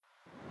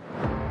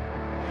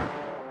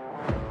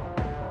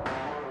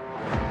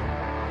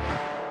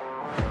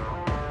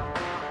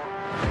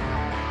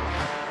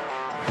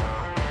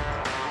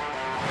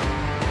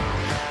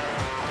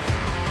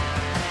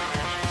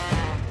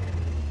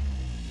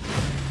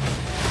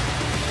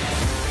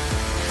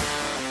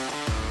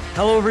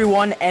Hello,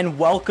 everyone, and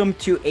welcome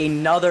to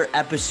another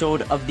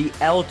episode of the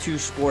L2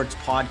 Sports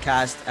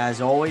Podcast.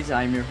 As always,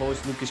 I'm your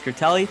host, Lucas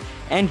Curtelli,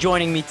 and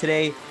joining me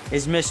today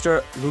is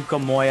Mr. Luca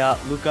Moya.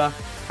 Luca,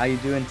 how you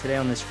doing today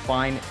on this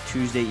fine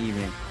Tuesday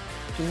evening?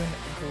 Doing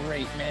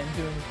great, man.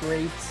 Doing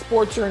great.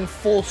 Sports are in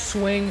full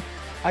swing.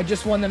 I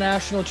just won the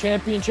national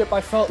championship. I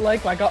felt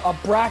like I got a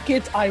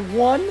bracket. I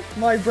won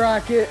my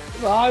bracket.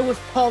 I was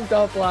pumped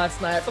up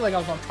last night. I felt like I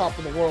was on top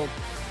of the world.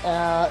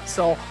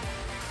 So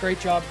great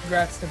job.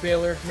 Congrats to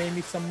Baylor. Made me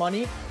some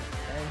money.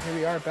 And here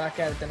we are back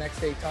at it the next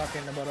day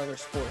talking about other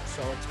sports.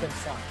 So it's been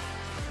fun.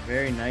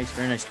 Very nice.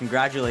 Very nice.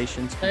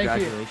 Congratulations.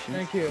 Congratulations.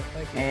 Thank you.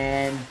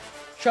 And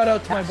shout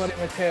out to my buddy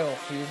Mateo.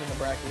 He was in the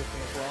bracket with me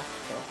as well.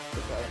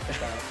 So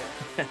shout out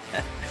there.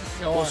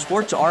 Well,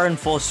 sports are in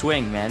full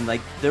swing, man.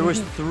 Like there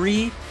was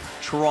 3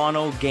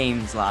 Toronto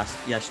games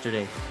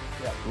yesterday.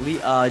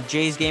 Yep.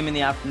 Jays game in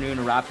the afternoon,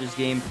 a Raptors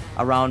game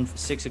around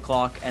 6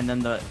 o'clock, and then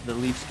the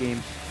Leafs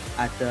game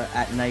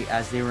at night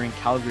as they were in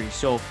Calgary.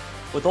 So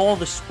with all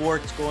the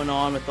sports going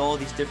on, with all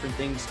these different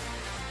things,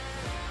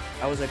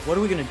 I was like, what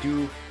are we gonna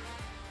do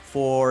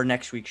for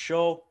next week's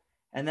show?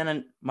 And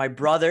then my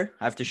brother,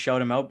 I have to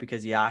shout him out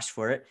because he asked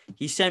for it.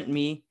 He sent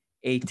me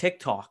a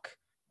TikTok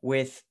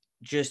with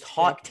just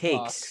hot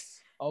takes.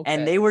 Okay.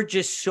 And they were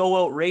just so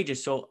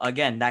outrageous. So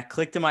again, that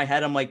clicked in my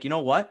head. I'm like, you know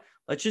what?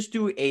 Let's just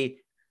do a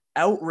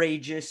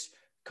outrageous,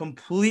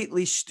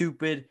 completely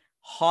stupid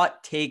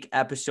hot take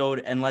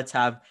episode, and let's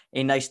have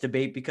a nice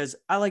debate because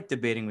I like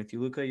debating with you,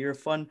 Luca. You're a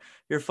fun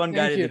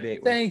guy to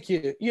debate with. Thank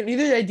you. You're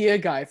the idea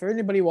guy. For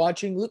anybody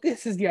watching,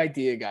 Lucas is the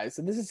idea guy.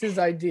 So this is his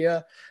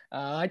idea.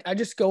 I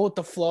just go with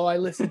the flow. I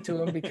listen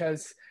to him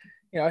because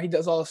he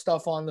does all the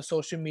stuff on the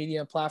social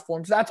media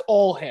platforms. That's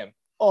all him.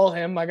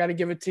 I got to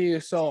give it to you.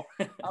 So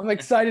I'm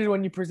excited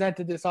when you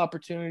presented this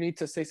opportunity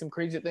to say some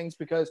crazy things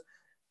because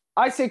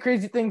I say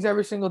crazy things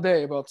every single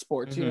day about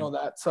sports. You know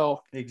that.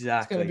 So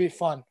exactly, it's going to be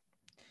fun.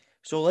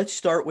 So let's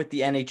start with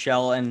the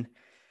NHL, and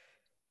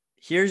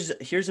here's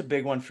a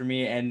big one for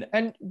me.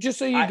 And just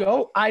so you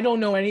go, I don't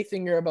know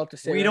anything you're about to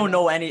say. We don't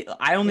know any.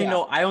 I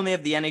only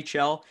have the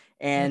NHL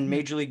and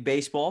Major League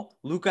Baseball.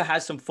 Luca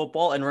has some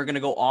football, and we're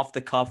gonna go off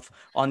the cuff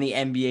on the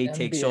NBA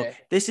take. So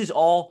this is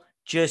all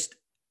just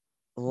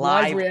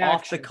live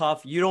off the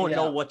cuff. You don't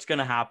know what's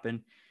gonna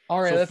happen.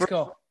 All right, let's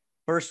go.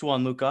 First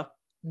one, Luca.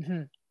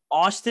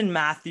 Austin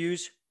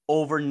Matthews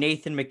over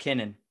Nathan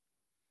MacKinnon.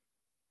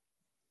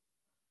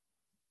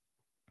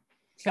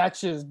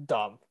 That's just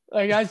dumb.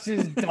 That's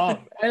just dumb.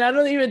 And I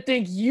don't even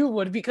think you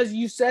would because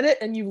you said it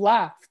and you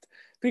laughed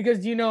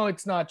because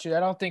it's not true. I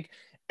don't think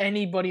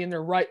anybody in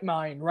their right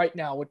mind right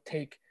now would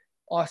take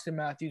Austin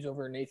Matthews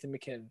over Nathan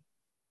MacKinnon.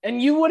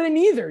 And you wouldn't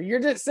either.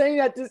 You're just saying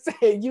that to say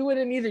it. You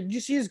wouldn't either. Did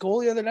you see his goal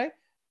the other night?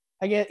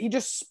 Again, he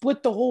just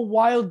split the whole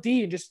wild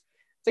D and just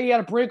he had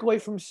a breakaway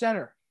from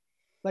center.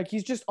 Like,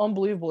 he's just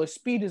unbelievable. His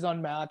speed is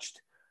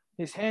unmatched.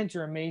 His hands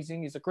are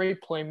amazing. He's a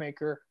great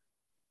playmaker.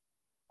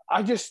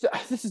 This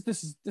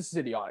is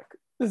idiotic.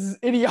 This is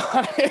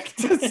idiotic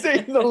to say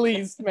the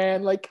least,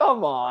 man. Like,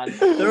 come on.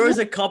 There was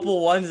a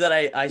couple ones that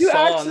I you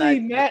saw actually on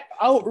that. met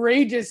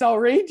outrageous.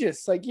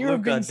 Like, you were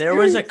being there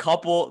was a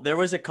couple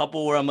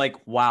where I'm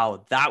like,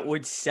 wow, that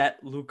would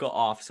set Luca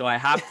off. So I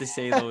have to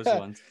say those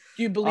ones.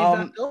 Do you believe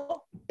that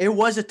though? It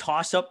was a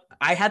toss-up.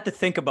 I had to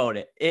think about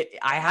it.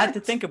 I had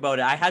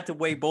to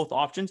weigh both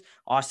options.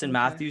 Austin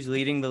Matthews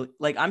leading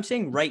I'm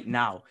saying right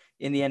now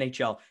in the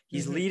NHL,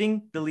 he's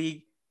leading the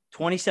league.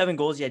 27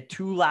 goals. He had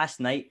 2 last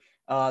night.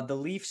 The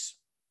Leafs,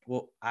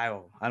 well, I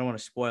don't want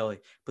to spoil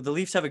it, but the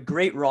Leafs have a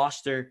great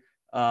roster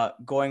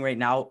going right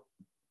now.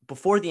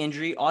 Before the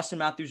injury, Austin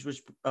Matthews was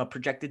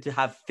projected to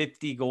have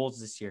 50 goals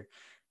this year.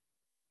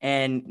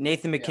 And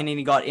Nathan MacKinnon,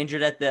 he got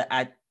injured at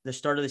the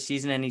start of the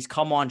season, and he's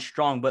come on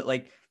strong. But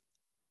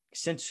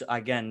since,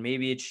 again,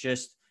 maybe it's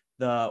just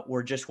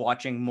we're just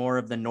watching more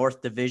of the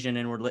North Division,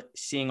 and we're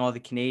seeing all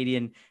the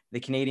Canadian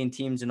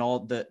teams and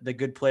all the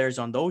good players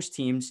on those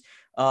teams.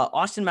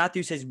 Austin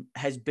Matthews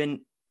has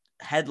been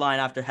headline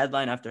after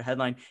headline after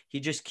headline. He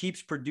just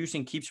keeps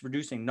producing.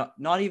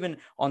 Not even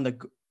on the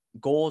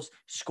goals,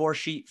 score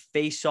sheet,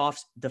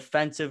 face-offs,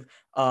 defensive,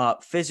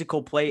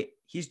 physical play.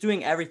 He's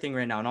doing everything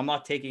right now, and I'm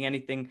not taking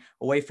anything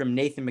away from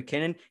Nathan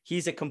MacKinnon.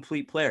 He's a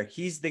complete player.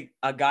 He's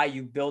a guy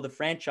you build a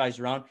franchise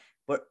around,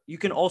 but you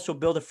can also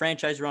build a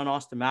franchise around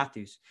Austin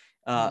Matthews.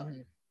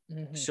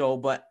 It's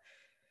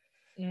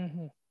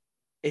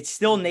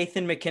still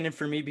Nathan MacKinnon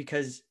for me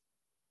because.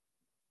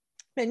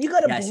 Man, you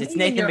gotta believe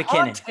in your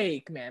hot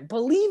take, man.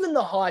 Believe in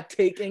the hot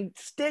take and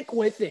stick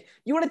with it.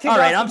 You want to take? All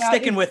right, I'm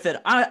sticking with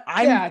it.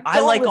 I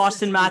like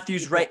Austin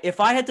Matthews. Right, if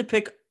I had to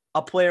pick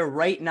a player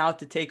right now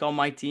to take on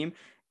my team,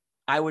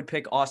 I would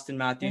pick Austin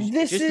Matthews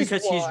just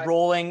because he's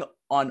rolling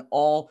on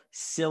all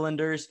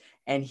cylinders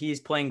and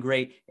he's playing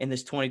great in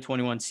this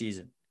 2021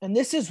 season. And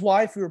this is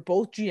why, if we were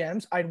both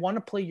GMs, I'd want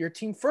to play your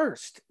team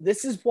first.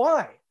 This is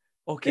why.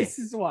 Okay. This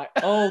is why.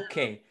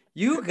 Okay.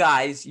 You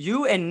guys,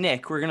 you and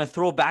Nick, we're going to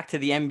throw back to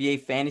the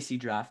NBA fantasy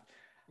draft.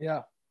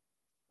 Yeah.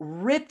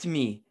 Ripped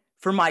me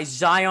for my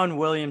Zion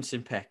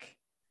Williamson pick.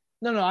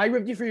 No, I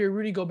ripped you for your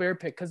Rudy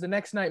Gobert pick because the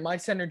next night my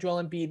center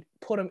Joel Embiid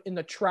put him in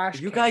the trash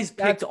You can. guys picked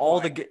That's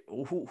all why. the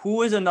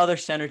who is another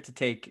center to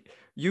take?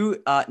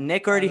 You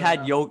Nick I already don't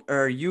had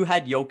know. you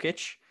had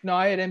Jokic. No,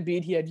 I had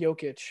Embiid. He had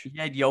Jokic. He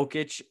had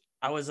Jokic.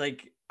 I was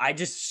like,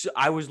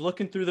 I was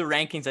looking through the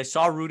rankings. I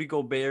saw Rudy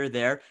Gobert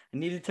there. I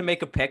needed to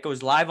make a pick. I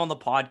was live on the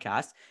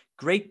podcast.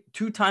 Great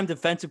 2-time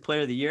defensive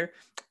player of the year.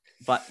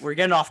 But we're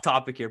getting off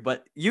topic here.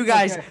 But you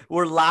guys Okay.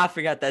 were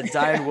laughing at that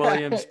Zion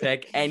Williams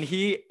pick, and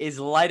he is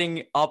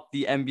lighting up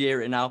the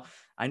NBA right now.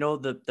 I know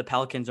the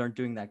Pelicans aren't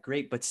doing that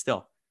great, but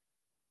still,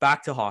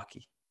 back to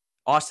hockey.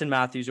 Austin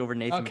Matthews over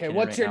Nathan Okay, McKinnon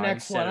what's right your now. I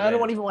next just said one? it I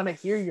don't right. even want to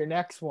hear your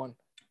next one.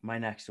 My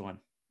next one.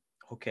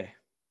 Okay.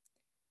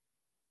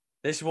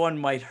 This one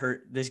might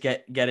hurt. This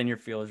get in your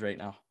feels right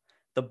now.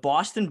 The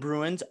Boston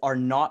Bruins are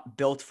not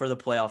built for the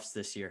playoffs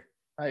this year.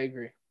 I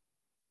agree.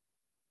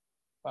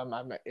 I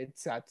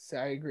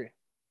agree,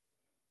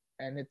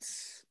 and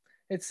it's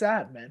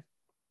sad, man.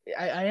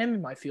 I am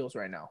in my feels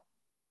right now.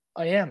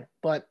 I am,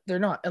 but they're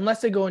not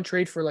unless they go and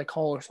trade for like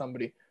Hall or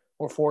somebody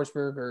or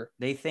Forsberg or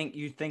You think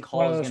one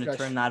Hall of is those going to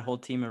guys. turn that whole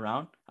team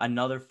around?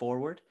 Another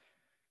forward?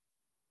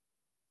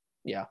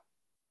 Yeah,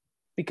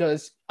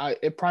 because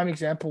a prime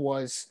example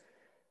was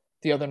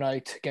the other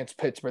night against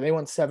Pittsburgh. They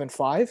went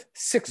 7-5.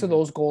 6 of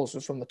those goals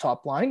was from the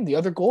top line. The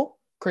other goal,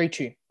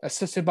 Krejci,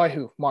 assisted by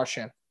who?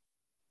 Marchand.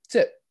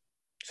 That's it.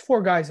 There's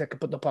 4 guys that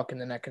could put the puck in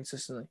the net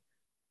consistently.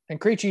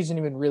 And Krejci isn't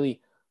even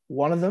really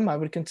one of them, I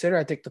would consider.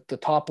 I think the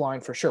top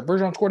line for sure.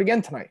 Bergeron scored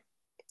again tonight.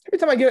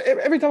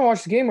 Every time I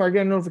watch the game or I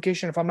get a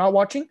notification, if I'm not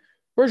watching,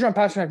 Bergeron,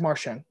 Pastrnak,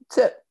 Marchand.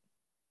 That's it.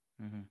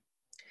 Mm-hmm.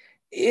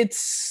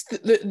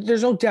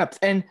 There's no depth.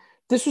 And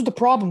this was the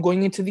problem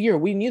going into the year.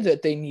 We knew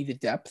that they needed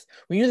depth.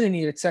 We knew they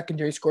needed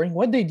secondary scoring.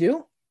 What'd they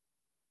do?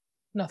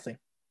 Nothing.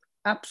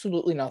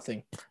 Absolutely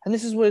nothing. And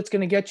this is what it's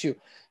going to get you.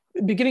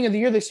 Beginning of the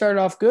year, they started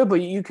off good,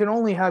 but you can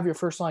only have your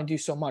first line do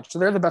so much. So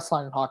they're the best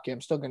line in hockey.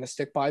 I'm still going to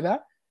stick by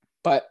that.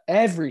 But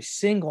every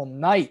single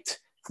night,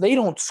 if they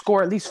don't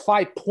score at least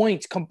 5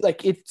 points,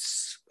 like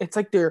it's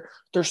like they're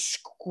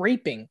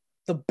scraping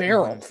the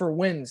barrel for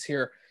wins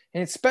here.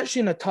 And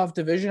especially in a tough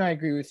division, I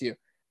agree with you.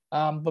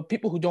 But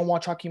people who don't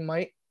watch hockey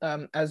might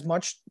as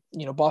much,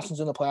 Boston's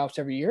in the playoffs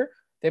every year.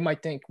 They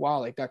might think, wow,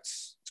 like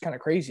it's kind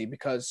of crazy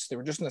because they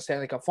were just in the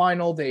Stanley Cup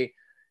final. They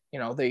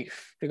got,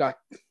 to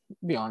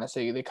be honest,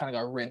 they kind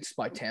of got rinsed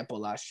by Tampa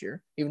last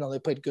year, even though they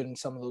played good in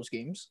some of those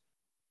games.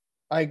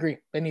 I agree.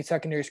 They need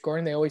secondary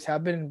scoring. They always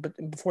have been, but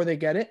before they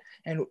get it,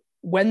 and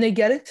when they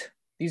get it,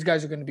 these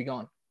guys are going to be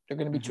gone. They're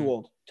going to be too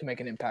old to make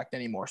an impact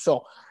anymore.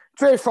 So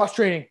it's very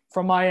frustrating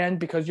from my end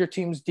because your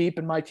team's deep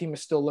and my team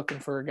is still looking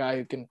for a guy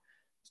who can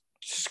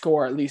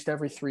score at least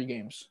every 3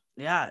 games.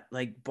 Yeah,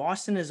 like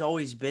Boston has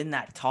always been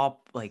that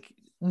top, like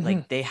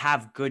they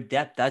have good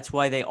depth. That's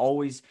why they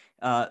always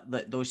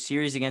those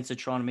series against the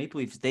Toronto Maple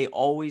Leafs, they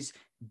always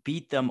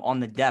beat them on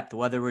the depth,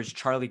 whether it was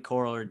Charlie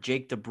Coral or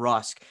Jake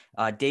DeBrusk,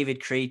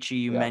 David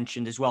Krejci you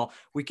mentioned as well.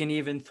 We can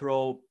even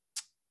throw,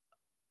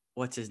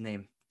 what's his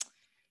name?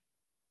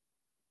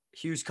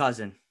 Hughes'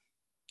 cousin.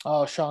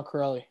 Oh, Sean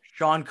Kuraly.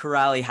 Sean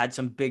Kuraly had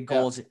some big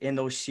goals in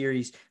those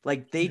series.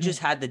 Like they just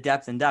had the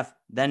depth and depth.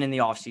 Then in the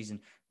offseason,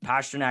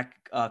 Pastrnak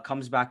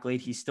comes back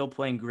late. He's still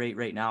playing great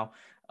right now.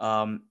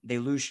 They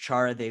lose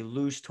Chara. They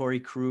lose Torrey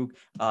Krug.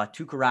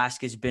 Tuukka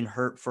Rask has been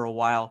hurt for a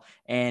while.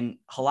 And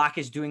Halak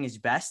is doing his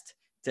best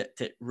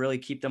to really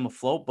keep them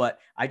afloat. But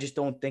I just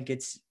don't think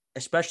it's,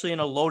 especially in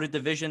a loaded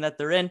division that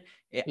they're in,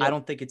 I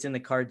don't think it's in the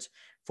cards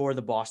for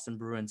the Boston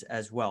Bruins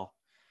as well.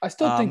 I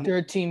still think they're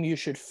a team you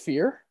should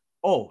fear.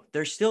 Oh,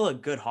 they're still a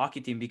good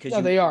hockey team because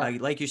they are.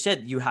 Like you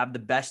said, you have the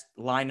best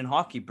line in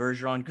hockey: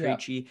 Bergeron,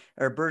 Krejci,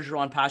 or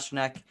Bergeron,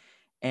 Pastrnak,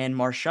 and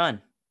Marchand.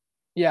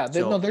 Yeah,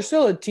 they're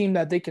still a team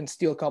that they can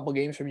steal a couple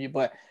games from you.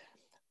 But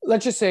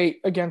let's just say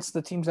against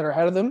the teams that are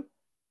ahead of them,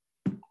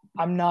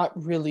 I'm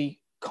not really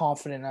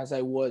confident as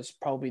I was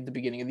probably at the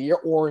beginning of the year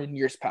or in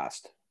years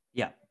past.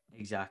 Yeah,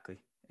 exactly.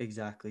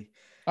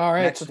 All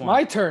right, so it's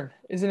my turn.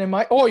 Isn't it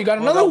my? Oh, you got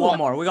another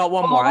one. We got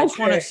one more. I just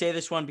want to say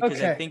this one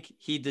because I think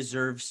he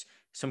deserves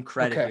some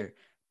credit here.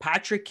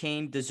 Patrick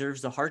Kane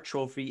deserves the Hart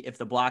Trophy if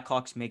the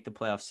Blackhawks make the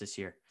playoffs this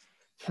year.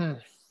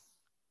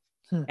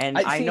 And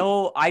I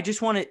know I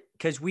just want to,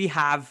 because we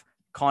have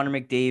Connor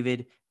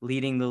McDavid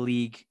leading the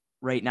league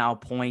right now,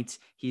 points.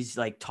 He's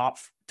like top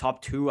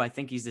 2. I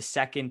think he's the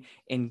second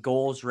in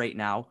goals right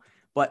now.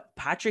 But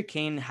Patrick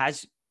Kane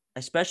has,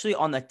 especially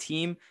on the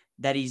team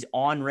that he's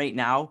on right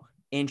now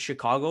in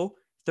Chicago,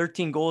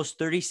 13 goals,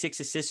 36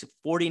 assists,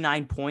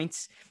 49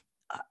 points.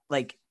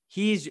 Like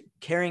he's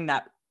carrying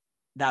that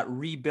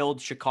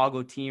rebuild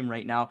Chicago team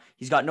right now.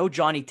 He's got no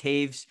Johnny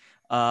Taves,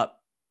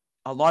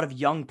 a lot of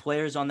young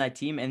players on that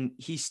team, and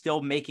he's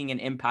still making an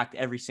impact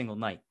every single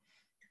night.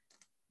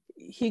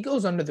 He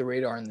goes under the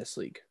radar in this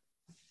league.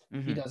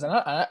 He does. And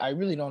I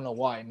really don't know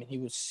why. I mean,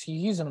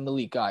 he's an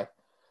elite guy.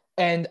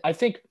 And I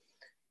think,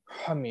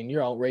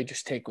 your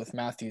outrageous take with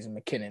Matthews and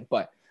McKinnon,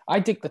 but I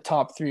think the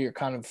top 3 are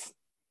kind of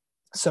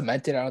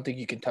cemented. I don't think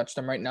you can touch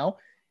them right now.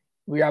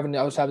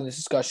 I was having this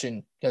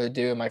discussion the other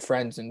day with my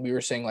friends, and we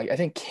were saying, like, I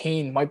think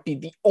Kane might be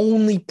the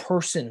only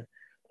person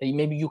that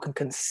maybe you can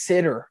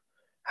consider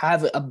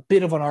have a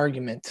bit of an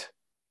argument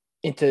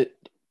into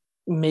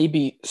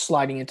maybe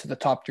sliding into the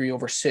top three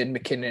over Sid,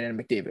 McKinnon, and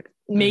McDavid.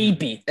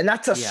 Maybe. And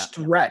that's a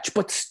stretch,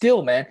 but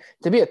still, man,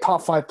 to be a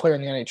top 5 player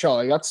in the NHL,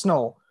 like that's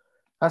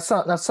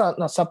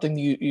not something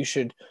you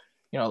should,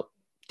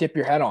 dip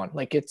your head on.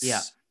 Like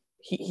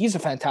he's a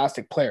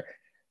fantastic player.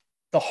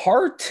 The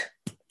heart,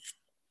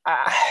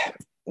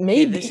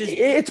 maybe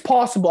it's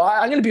possible.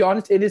 I'm going to be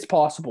honest. It is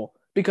possible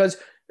because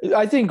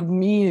I think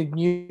me and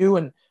you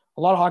and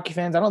a lot of hockey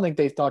fans, I don't think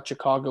they thought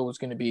Chicago was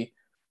going to be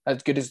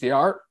as good as they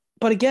are.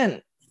 But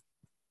again,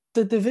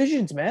 the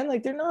divisions, man,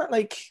 like they're not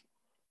like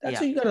that's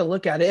what you got to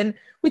look at it. And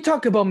we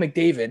talk about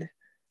McDavid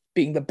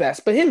being the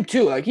best, but him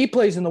too. Like he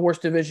plays in the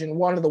worst division,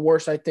 one of the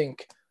worst, I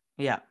think.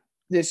 Yeah.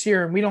 This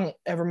year, and we don't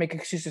ever make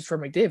excuses for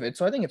McDavid,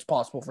 so I think it's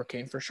possible for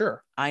Kane for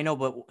sure. I know,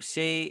 but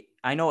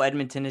I know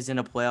Edmonton is in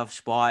a playoff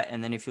spot,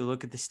 and then if you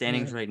look at the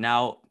standings right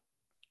now,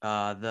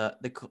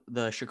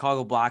 the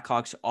Chicago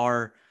Blackhawks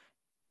are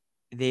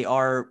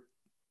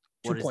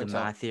what is the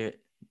math here?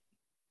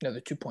 No, they're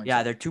 2 points.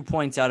 Yeah, they're 2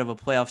 points out of a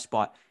playoff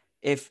spot.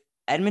 If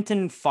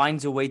Edmonton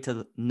finds a way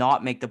to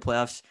not make the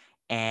playoffs,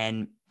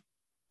 and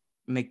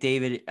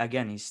McDavid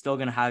again, he's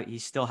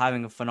still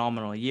having a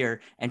phenomenal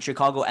year, and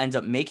Chicago ends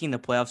up making the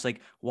playoffs.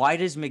 Like, why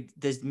does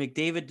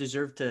McDavid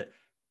deserve to?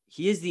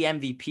 He is the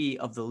MVP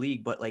of the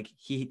league, but like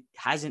he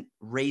hasn't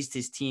raised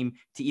his team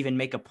to even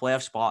make a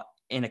playoff spot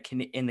in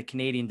the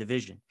Canadian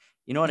division.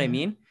 You know what I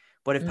mean?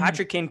 But if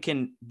Patrick Kane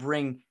can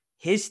bring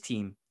his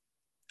team,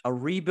 a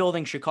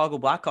rebuilding Chicago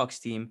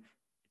Blackhawks team,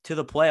 to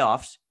the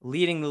playoffs,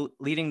 leading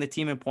the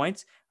team in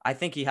points, I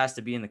think he has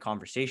to be in the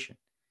conversation.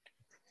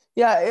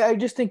 Yeah, I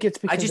just think it's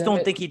because I just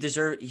don't think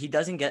he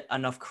doesn't get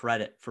enough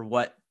credit for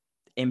what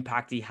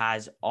impact he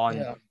has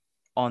on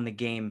the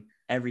game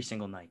every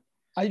single night.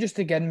 I just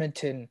think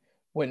Edmonton,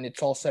 when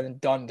it's all said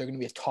and done, they're going to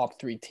be a top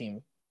 3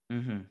 team.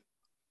 Mm-hmm.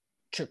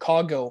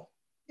 Chicago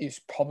is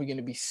probably going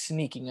to be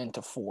sneaking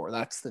into 4.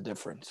 That's the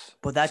difference.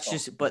 But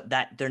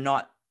they're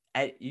not.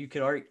 You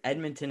could argue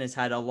Edmonton has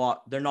had a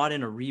lot. They're not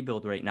in a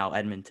rebuild right now.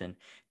 Edmonton,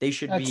 they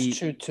should be. That's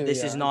true too.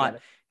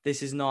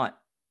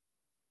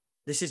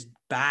 This is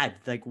bad.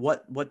 Like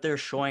what they're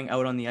showing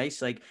out on the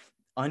ice, like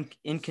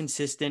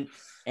inconsistent,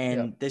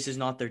 and this is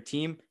not their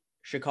team.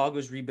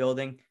 Chicago's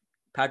rebuilding.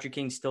 Patrick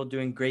Kane's still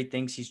doing great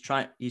things. He's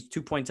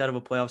 2 points out of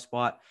a playoff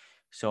spot.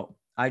 So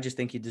I just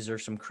think he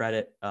deserves some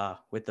credit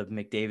with the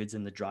McDavids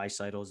and the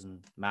Draisaitl's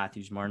and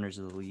Matthews Marners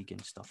of the league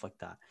and stuff like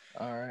that.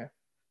 All right.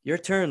 Your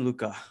turn,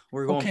 Luca.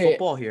 We're going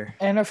football here.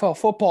 NFL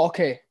football.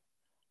 Okay.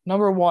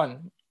 Number 1.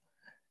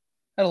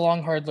 I had a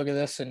long, hard look at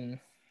this, and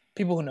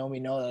people who know me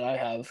know that I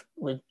have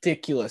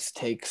ridiculous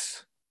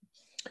takes.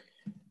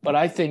 But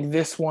I think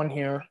this one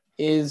here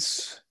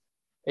is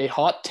a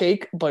hot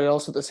take, but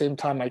also at the same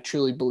time, I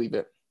truly believe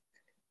it.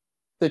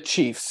 The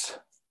Chiefs,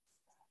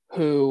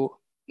 who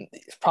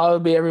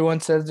probably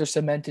everyone says they're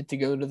cemented to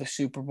go to the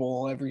Super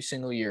Bowl every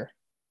single year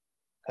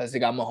because they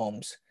got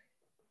Mahomes.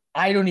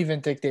 I don't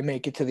even think they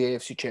make it to the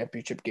AFC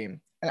Championship game.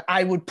 And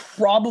I would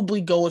probably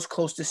go as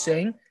close to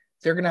saying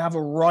they're going to have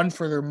a run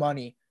for their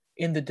money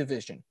in the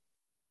division.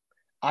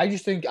 I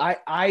just think I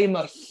am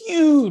a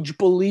huge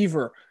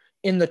believer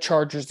in the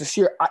Chargers this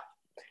year.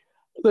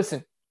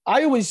 Listen,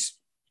 I always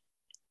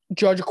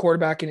judge a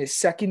quarterback in his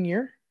second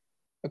year,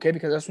 okay,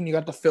 because that's when you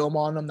got the film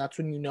on them. That's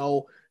when you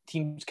know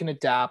teams can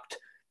adapt.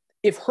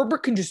 If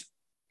Herbert can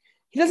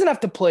he doesn't have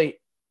to play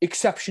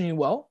exceptionally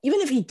well.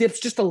 Even if he dips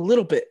just a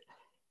little bit,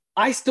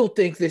 I still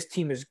think this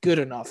team is good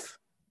enough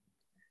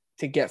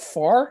to get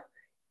far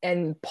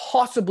and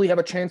possibly have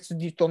a chance to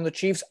dethrone the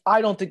Chiefs.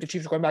 I don't think the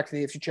Chiefs are going back to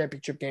the AFC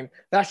Championship game.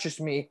 That's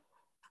just me.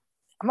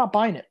 I'm not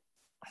buying it.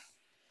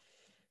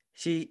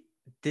 See,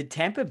 did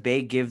Tampa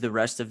Bay give the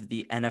rest of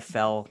the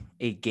NFL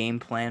a game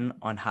plan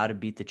on how to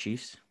beat the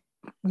Chiefs?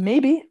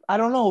 Maybe. I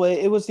don't know.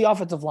 It was the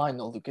offensive line,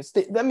 though, Lucas.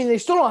 They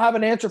still don't have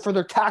an answer for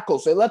their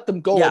tackles. They let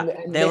them go. Yeah,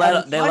 they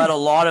let a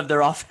lot of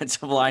their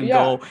offensive line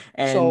go,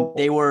 and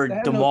they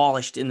were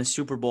demolished in the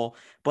Super Bowl.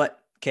 But,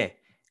 okay,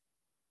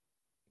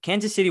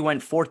 Kansas City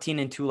went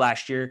 14-2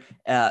 last year.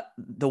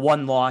 The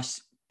one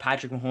loss,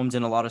 Patrick Mahomes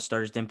and a lot of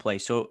starters didn't play.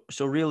 So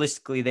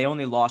realistically, they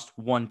only lost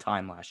one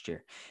time last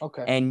year.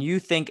 Okay. And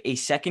you think a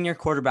second-year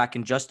quarterback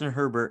in Justin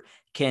Herbert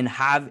can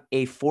have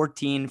a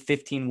 14,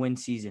 15-win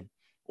season?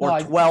 Or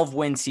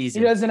 12-win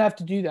season. He doesn't have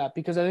to do that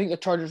because I think the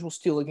Chargers will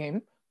steal a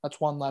game. That's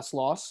one less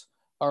loss,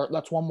 or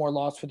that's one more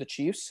loss for the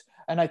Chiefs.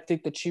 And I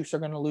think the Chiefs are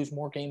going to lose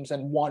more games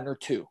than 1 or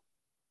 2.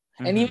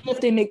 Mm-hmm. And even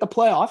if they make the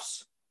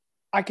playoffs,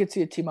 I could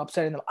see a team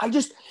upsetting them. I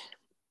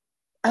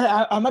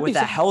might with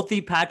a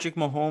healthy Patrick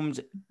Mahomes.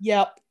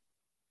 Yep.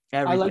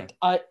 Everything.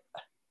 I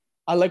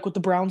like what the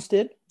Browns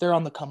did. They're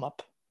on the come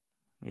up.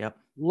 Yep.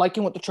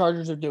 Liking what the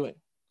Chargers are doing.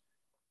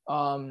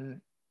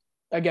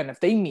 Again, if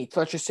they meet,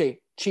 let's just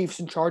say Chiefs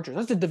and Chargers,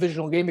 that's a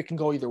divisional game. It can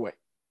go either way.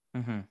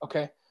 Mm-hmm.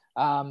 Okay.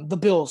 The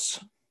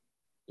Bills,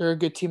 they're a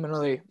good team.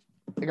 And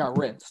they got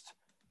rinsed,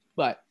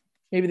 but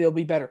maybe they'll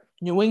be better.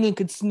 New England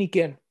could sneak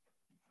in.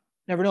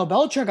 Never know.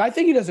 Belichick, I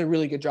think he does a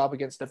really good job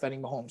against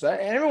defending Mahomes.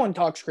 Everyone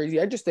talks crazy.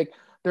 I just think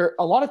there are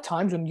a lot of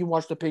times when you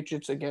watch the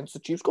Patriots against the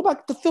Chiefs, go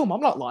back to the film.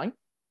 I'm not lying.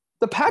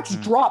 The Pats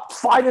drop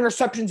 5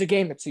 interceptions a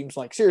game, it seems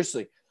like.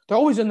 Seriously. They're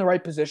always in the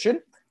right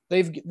position.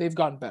 They've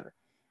gotten better.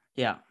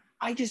 Yeah.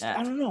 I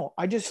don't know.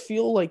 I just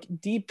feel like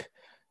deep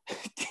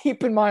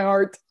in my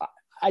heart,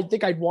 I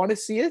think I'd want to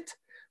see it.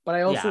 But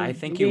I also I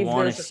think you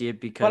want to see it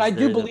because. But I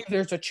do believe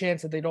there's a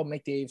chance that they don't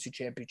make the AFC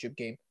Championship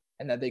game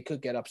and that they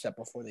could get upset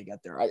before they get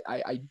there.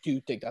 I do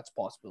think that's a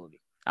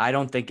possibility. I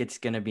don't think it's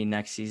going to be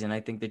next season.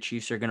 I think the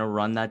Chiefs are going to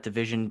run that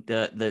division.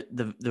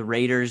 The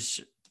Raiders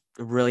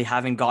really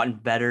haven't gotten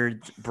better.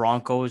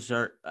 Broncos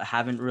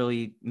haven't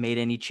really made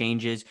any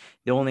changes.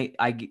 The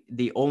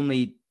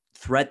only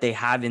threat they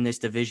have in this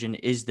division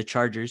is the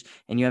Chargers,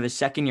 and you have a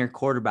second-year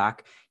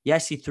quarterback.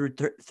 Yes, he threw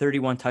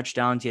 31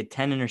 touchdowns. He had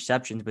 10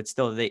 interceptions, but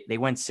still they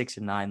went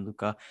 6-9,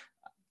 Luka.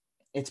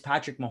 It's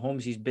Patrick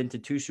Mahomes. He's been to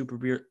two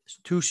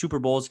Super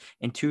Bowls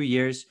in 2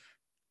 years.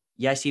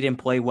 Yes, he didn't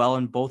play well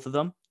in both of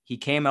them. He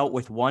came out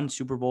with 1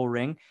 Super Bowl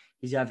ring.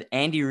 He's got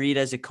Andy Reid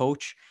as a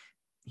coach.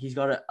 He's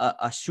got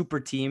a super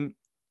team,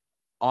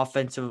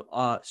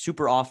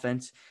 super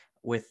offense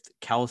with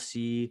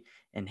Kelsey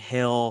and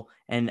Hill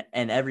and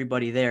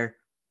everybody there.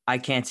 I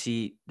can't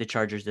see the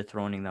Chargers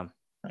dethroning them.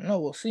 I know.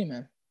 We'll see,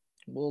 man.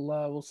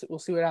 We'll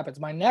see what happens.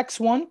 My next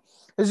one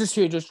is just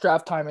huge. It's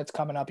draft time. It's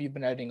coming up. You've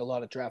been editing a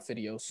lot of draft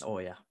videos. Oh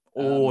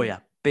yeah,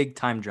 big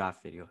time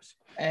draft videos.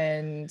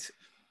 And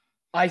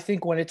I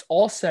think when it's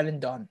all said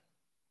and done,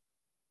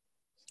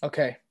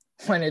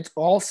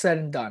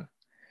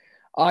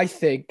 I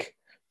think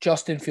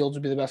Justin Fields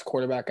would be the best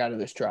quarterback out of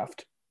this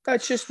draft.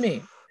 That's just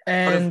me.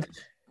 And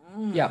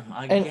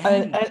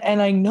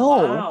and I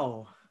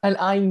know, and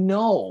I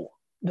know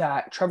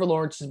that Trevor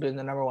Lawrence has been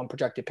the number 1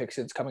 projected pick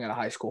since coming out of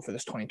high school for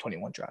this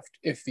 2021 draft,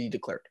 if he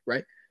declared,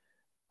 right?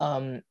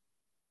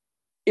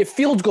 If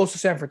Fields goes to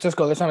San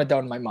Francisco, that's not a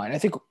doubt in my mind. I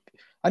think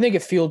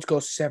if Fields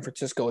goes to San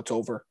Francisco, it's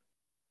over.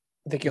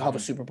 I think you'll have a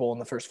Super Bowl in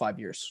the first 5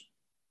 years,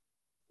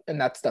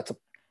 and that's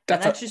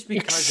just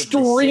because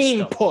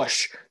extreme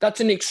push.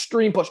 That's an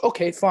extreme push.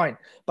 Okay, fine,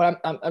 but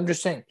I'm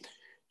just saying.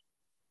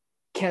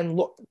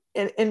 And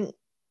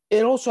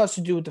it also has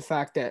to do with the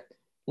fact that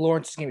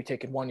Lawrence is going to be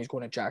taking 1. He's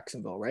going to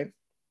Jacksonville, right?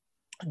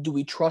 Do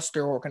we trust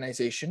their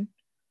organization?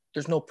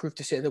 There's no proof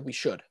to say that we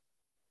should.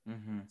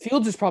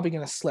 Fields is probably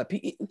going to slip.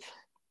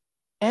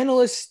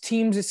 Analysts,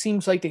 teams, it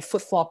seems like they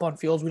flip-flop on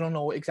Fields. We don't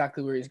know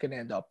exactly where he's going to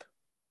end up.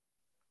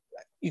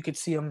 You could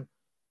see him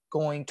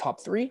going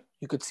top 3.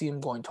 You could see him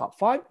going top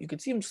 5. You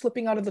could see him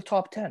slipping out of the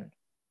top 10.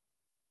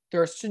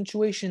 There are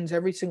situations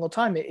every single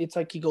time. It's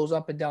like he goes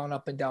up and down,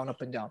 up and down,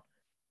 up and down.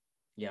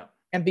 Yeah.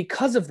 And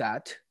because of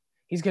that,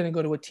 he's going to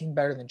go to a team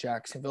better than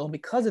Jacksonville. And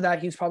because of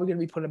that, he's probably going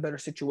to be put in a better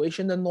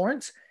situation than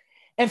Lawrence.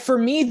 And for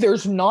me,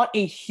 there's not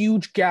a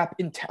huge gap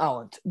in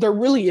talent. There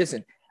really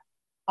isn't.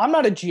 I'm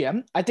not a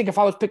GM. I think if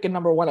I was picking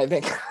number 1, I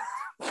think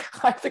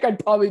I'd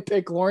probably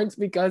pick Lawrence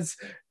because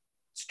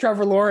it's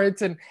Trevor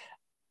Lawrence. And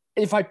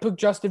if I pick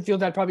Justin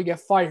Fields, I'd probably get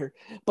fired.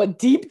 But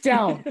deep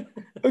down,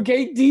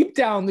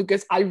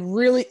 Lucas, I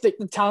really think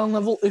the talent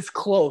level is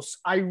close.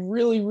 I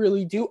really,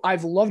 really do.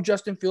 I've loved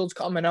Justin Fields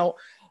coming out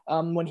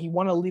when he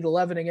won Elite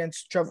 11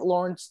 against Trevor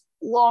Lawrence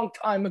long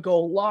time ago.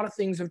 A lot of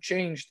things have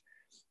changed.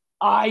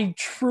 I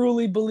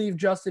truly believe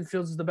Justin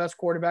Fields is the best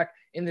quarterback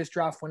in this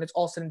draft. When it's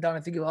all said and done, I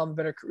think he'll have a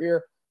better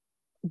career,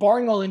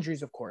 barring all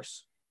injuries, of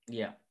course.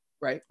 Yeah.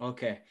 Right?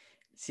 Okay.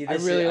 See,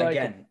 this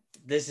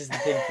this is the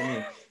thing for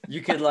me. You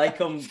could like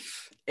him.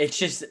 It's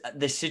just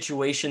the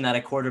situation that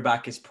a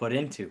quarterback is put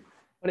into.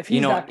 But if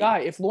he's that guy,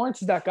 if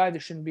Lawrence is that guy, there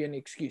shouldn't be any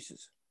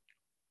excuses.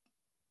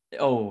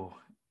 Oh.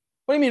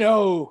 What do you mean,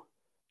 oh?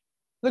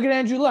 Look at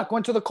Andrew Luck.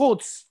 Went to the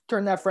Colts,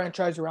 turned that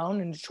franchise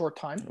around in a short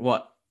time.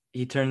 What?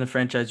 He turned the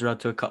franchise around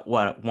to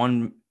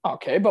one.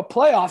 Okay, but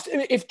playoffs.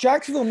 If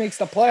Jacksonville makes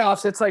the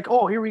playoffs, it's like,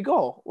 oh, here we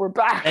go. We're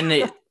back.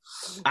 And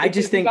I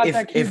just think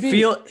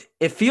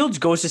if Fields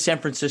goes to San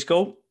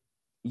Francisco,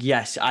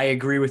 yes, I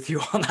agree with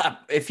you on that.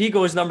 If he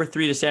goes number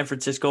 3 to San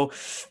Francisco,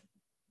 it's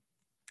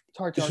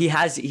hard to he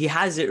has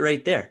it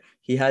right there.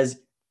 He has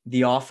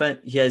the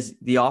offense. He has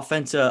the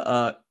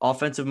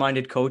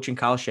offensive-minded coach in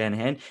Kyle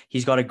Shanahan.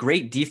 He's got a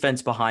great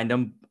defense behind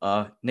him.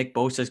 Nick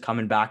Bosa's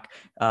coming back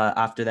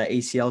after that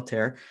ACL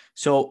tear.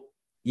 So,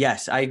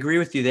 yes, I agree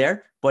with you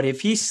there. But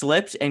if he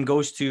slips and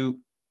goes to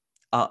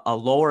a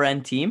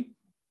lower-end team,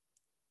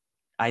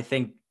 I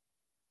think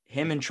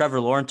him and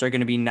Trevor Lawrence are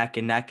going to be neck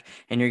and neck,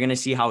 and you're going to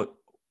see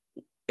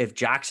if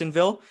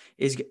Jacksonville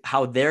is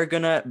how they're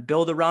going to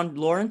build around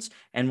Lawrence,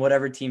 and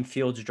whatever team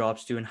Fields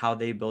drops to and how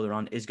they build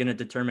around is going to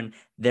determine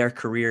their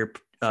career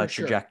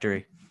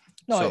trajectory.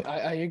 No,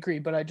 I agree,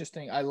 but I just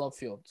think I love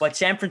Fields. But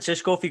San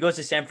Francisco, if he goes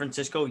to San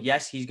Francisco,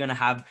 yes, he's going to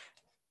have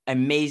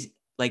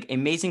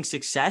amazing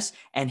success,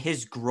 and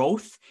his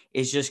growth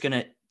is just going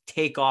to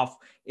take off.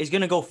 Is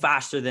going to go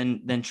faster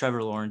than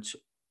Trevor Lawrence.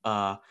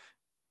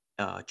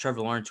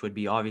 Trevor Lawrence would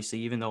be, obviously,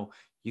 even though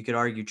you could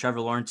argue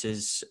Trevor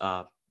Lawrence's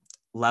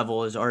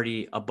level is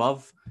already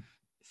above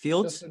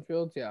Fields. Justin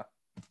Fields, yeah.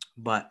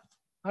 But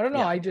I don't know.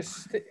 Yeah.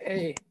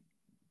 Hey,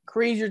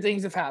 crazier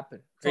things have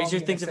happened. Crazier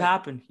things have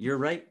happened. You're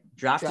right.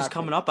 Draft is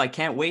coming up. I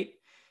can't wait.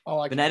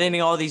 Been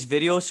editing all these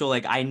videos, so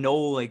like I know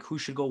like who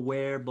should go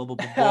where, blah blah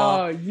blah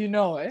blah. Oh, you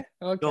know it.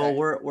 Okay. So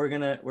we're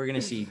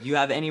gonna see. Do you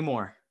have any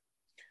more?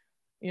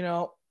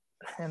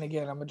 And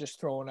again, I'm just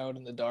throwing out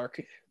in the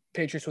dark.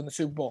 Patriots win the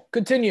Super Bowl.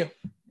 Continue.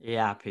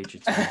 Yeah,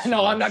 Patriots.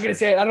 No, I'm not gonna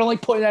say it. I don't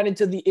like putting that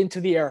into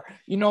the air.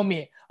 You know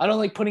me. I don't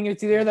like putting it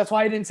into the air. That's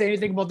why I didn't say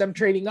anything about them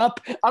trading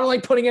up. I don't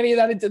like putting any of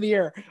that into the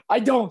air. I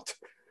don't.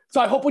 So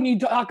I hope when you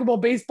talk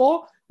about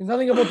baseball, there's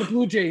nothing about the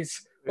Blue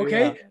Jays.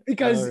 Okay, yeah.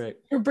 Because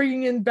you're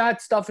bringing in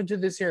bad stuff into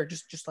this here.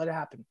 Just let it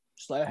happen.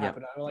 Just let it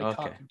happen. I don't like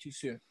talking too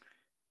soon.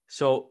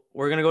 So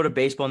we're gonna go to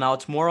baseball now.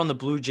 It's more on the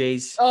Blue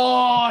Jays.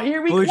 Oh,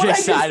 here we go. Blue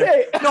Jays side.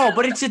 No,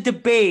 but it's a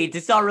debate.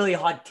 It's not really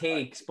hot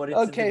takes, but it's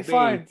a debate.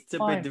 Fine. It's a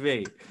big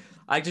debate.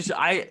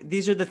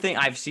 These are the things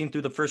I've seen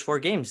through the first 4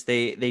 games.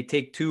 They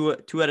take two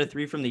out of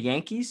 3 from the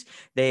Yankees.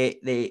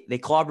 They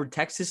clobbered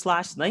Texas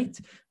last night.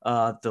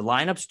 The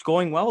lineup's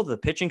going well. The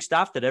pitching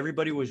staff that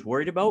everybody was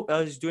worried about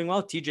is doing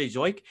well. TJ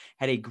Zoik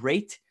had a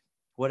great,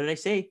 what did I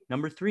say?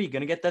 Number 3,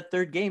 gonna get that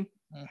 3rd game.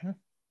 Mm-hmm.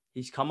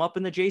 He's come up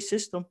in the Jays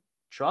system.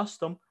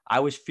 Trust him. I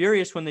was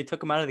furious when they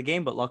took him out of the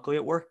game, but luckily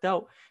it worked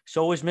out.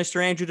 So was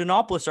Mr. Andrew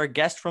Denopoulos, our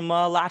guest from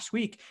last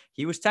week.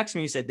 He was texting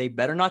me. He said, they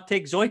better not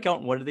take Zoik out.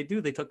 And what did they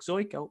do? They took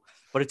Zoik out.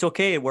 But it's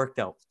okay. It worked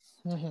out.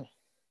 Mm-hmm.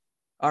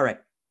 All right.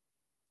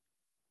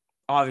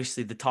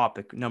 Obviously, the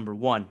topic, number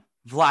 1,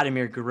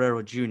 Vladimir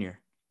Guerrero Jr.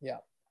 Yeah.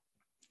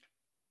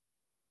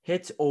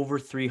 Hits over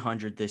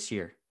 300 this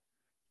year.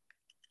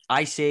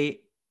 I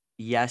say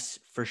yes,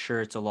 for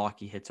sure. It's a lock.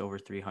 He hits over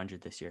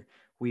 300 this year.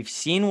 We've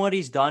seen what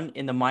he's done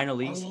in the minor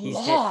leagues. He's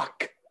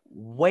hit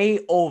way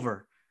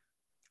over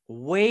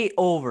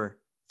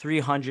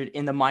 300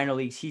 in the minor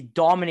leagues. He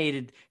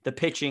dominated the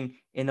pitching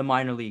in the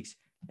minor leagues.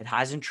 It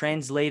hasn't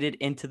translated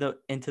into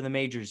the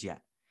majors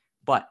yet.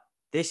 But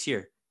this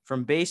year,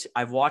 from base,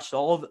 I've watched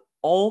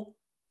all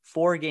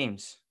 4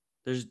 games.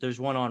 There's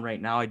one on right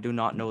now. I do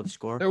not know the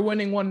score. They're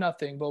winning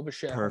 1-0. Bo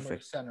Bichette,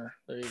 perfect center.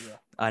 There you go.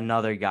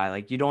 Another guy.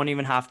 Like we don't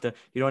even have to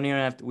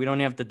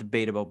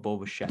debate about Bo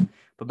Bichette.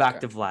 But back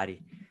to Vladdy.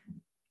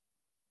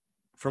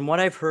 From what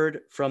I've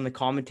heard from the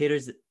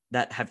commentators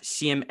that have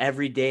seen him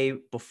every day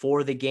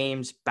before the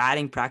games,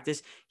 batting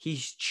practice,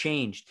 he's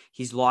changed.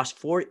 He's lost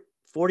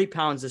 40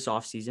 pounds this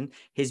offseason.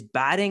 His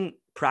batting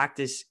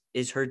practice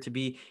is heard to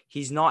be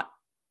he's not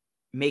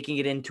making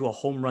it into a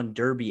home run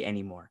derby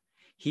anymore.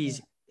 He's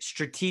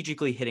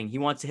strategically hitting. He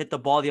wants to hit the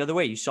ball the other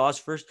way. You saw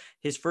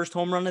his first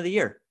home run of the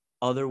year,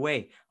 other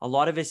way. A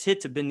lot of his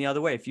hits have been the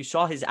other way. If you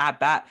saw his at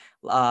bat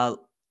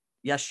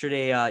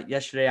yesterday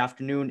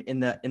afternoon in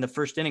the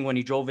first inning when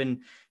he drove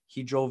in.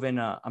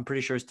 I'm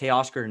pretty sure it's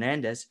Teoscar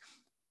Hernandez.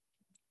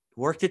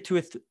 Worked it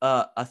to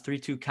a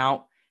 3-2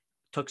 count.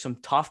 Took some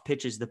tough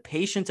pitches. The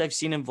patience I've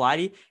seen in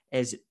Vladdy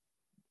has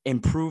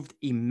improved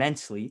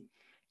immensely.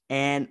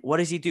 And what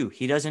does he do?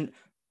 He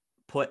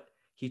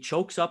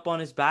chokes up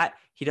on his bat.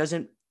 He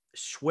doesn't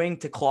swing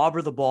to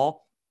clobber the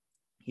ball.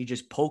 He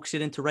just pokes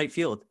it into right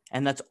field.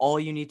 And that's all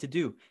you need to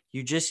do.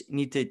 You just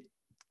need to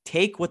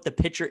take what the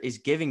pitcher is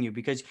giving you,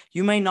 because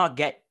you may not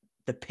get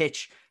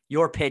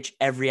your pitch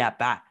every at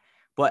bat.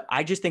 But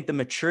I just think the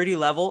maturity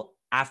level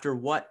after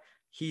what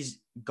he's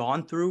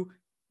gone through,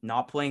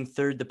 not playing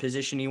third, the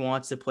position he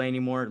wants to play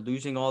anymore,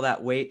 losing all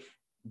that weight,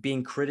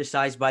 being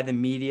criticized by the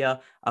media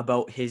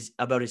about his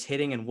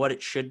hitting and what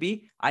it should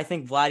be. I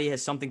think Vladdy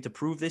has something to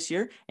prove this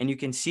year, and you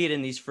can see it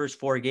in these first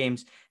 4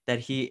 games that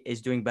he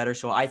is doing better.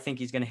 So I think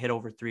he's going to hit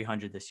over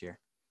 300 this year.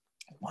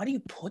 Why do you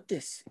put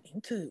this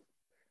into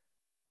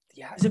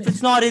the atmosphere? Because if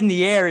it's not in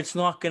the air, it's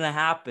not going to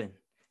happen.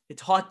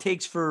 It's hot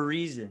takes for a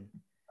reason.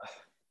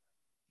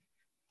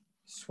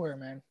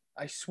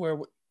 I swear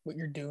what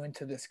you're doing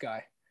to this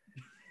guy.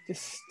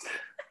 Just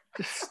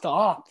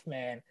stop,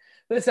 man.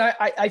 Listen,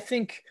 I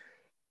think,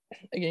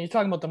 again, you're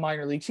talking about the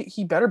minor leagues.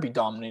 He better be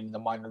dominating the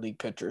minor league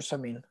pitchers. I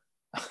mean,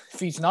 if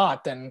he's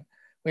not, then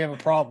we have a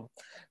problem.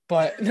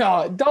 But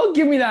no, don't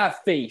give me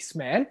that face,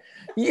 man.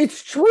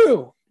 It's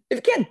true. If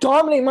you can't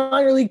dominate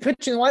minor league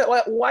pitching,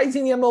 why is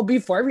he in the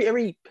MLB for?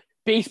 Every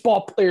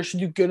baseball player should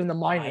do good in the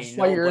minors.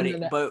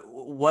 But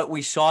what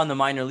we saw in the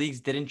minor leagues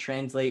didn't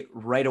translate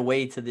right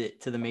away to the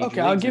major leagues.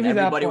 I'll give you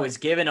that point. He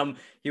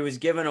was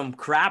giving him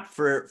crap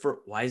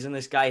for why isn't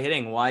this guy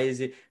hitting? Why is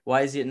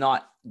it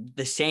not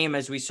the same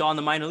as we saw in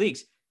the minor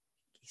leagues?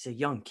 He's a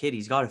young kid.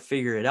 He's got to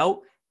figure it out.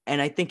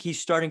 And I think he's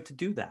starting to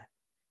do that.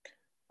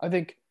 I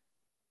think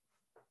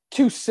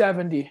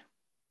 270.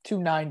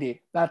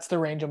 290. That's the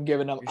range I'm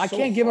giving him. I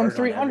can't give him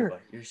 300.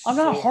 I'm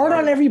not hard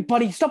on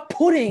everybody. Stop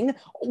putting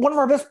one of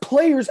our best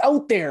players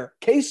out there.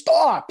 Okay,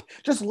 stop.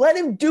 Just let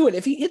him do it.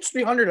 If he hits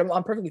 300,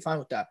 I'm perfectly fine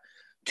with that.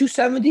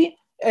 270,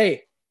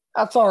 hey,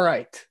 that's all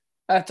right.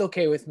 That's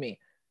okay with me.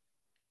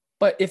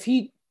 But if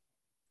he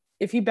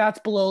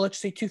bats below, let's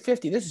say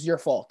 250, this is your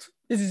fault.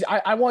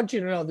 I want you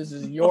to know this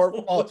is your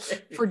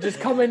fault for just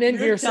coming in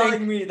here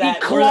saying me that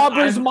he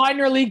clobbers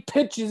minor league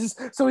pitches,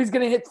 so he's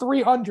going to hit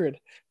 300.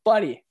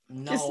 Buddy.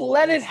 No, Just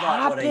let it that's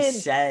not what I happen.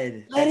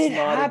 said. Let That's it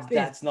not happen.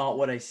 That's not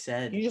what I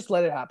said. You just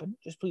let it happen.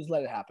 Just please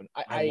let it happen.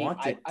 I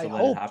want it I to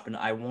let it hope. happen.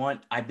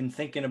 I've been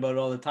thinking about it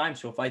all the time.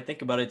 So if I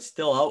think about it, it's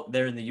still out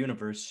there in the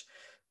universe.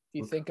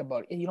 If you think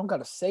about it, you don't got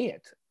to say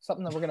it.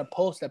 Something that we're gonna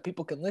post that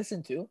people can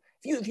listen to.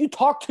 If you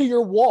talk to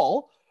your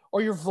wall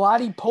or your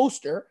Vladdy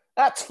poster,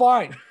 that's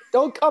fine.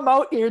 Don't come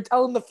out here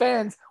telling the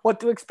fans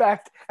what to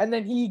expect, and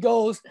then he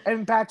goes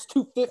and bats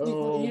 250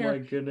 for the year,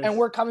 goodness. and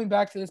we're coming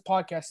back to this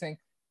podcast saying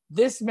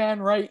this man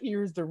right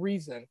here is the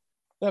reason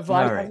that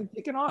Vladdy hasn't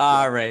taken off.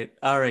 All right.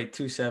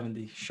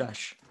 270.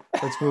 Shush.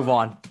 Let's move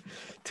on.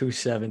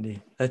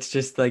 270. That's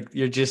just like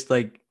you're just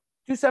like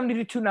 270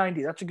 to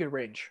 290. That's a good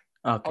range.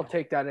 okay. I'll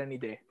take that any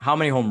day. How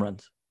many home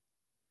runs?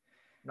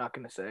 Not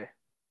gonna say.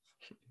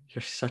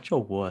 You're such a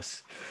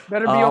wuss.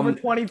 Better be over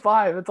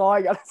 25. That's all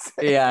I gotta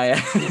say. Yeah.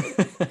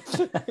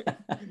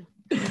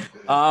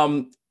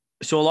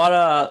 So a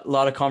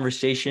lot of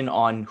conversation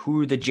on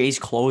who the Jays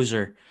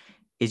closer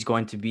is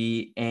going to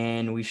be,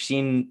 and we've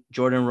seen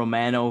Jordan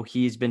Romano.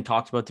 He's been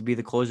talked about to be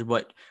the closer,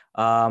 but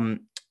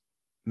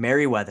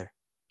Merryweather.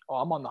 Oh,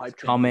 I'm on the hype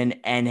train. Come in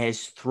and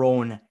has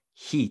thrown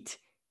heat,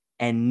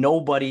 and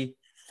nobody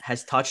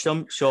has touched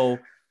him. So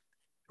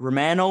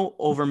Romano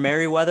over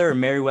Merryweather, or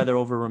Merryweather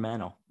over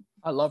Romano?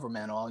 I love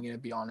Romano. I'm gonna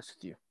be honest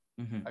with you.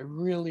 Mm-hmm. I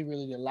really,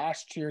 really did.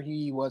 Last year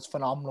he was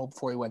phenomenal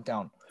before he went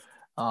down.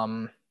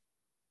 But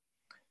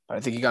I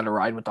think you got to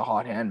ride with the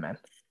hot hand, man.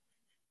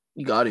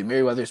 You got it.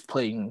 Merryweather's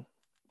playing.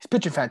 He's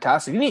pitching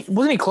fantastic.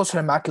 Wasn't he close to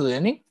an immaculate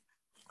inning?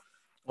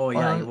 Oh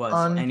yeah, he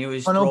was, and he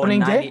was on throwing opening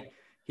 90.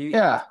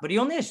 day. But he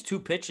only has 2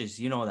 pitches.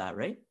 You know that,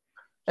 right?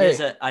 He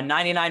has a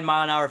 99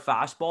 mile an hour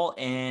fastball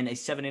and a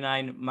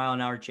 79 mile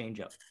an hour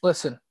changeup.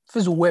 Listen, if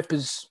his whip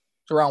is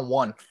around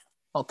 1,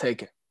 I'll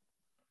take it.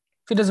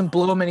 If he doesn't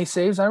blow him any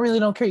saves, I really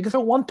don't care. You can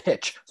throw 1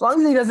 pitch. As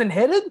long as he doesn't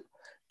hit it,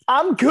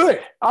 I'm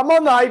good. I'm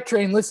on the hype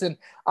train. Listen,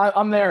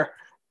 I'm there.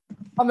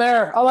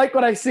 I like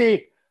what I see.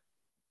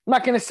 I'm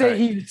not going to say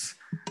he's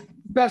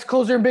best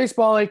closer in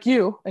baseball like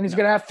you, and he's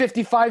going to have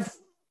 55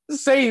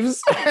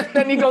 saves, and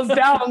then he goes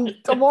down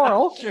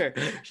tomorrow.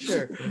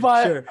 Sure.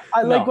 But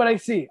I like what I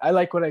see. I'm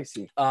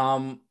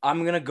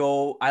going to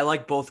go. I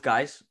like both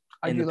guys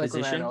in the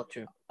position. Romano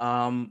too.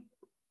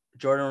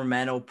 Jordan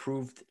Romano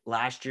proved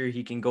last year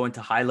he can go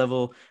into high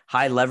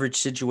leverage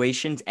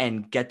situations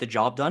and get the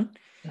job done.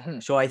 Mm-hmm.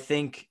 So I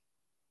think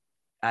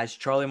as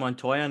Charlie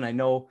Montoya, and I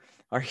know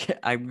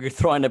I'm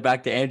throwing it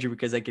back to Andrew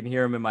because I can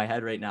hear him in my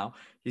head right now.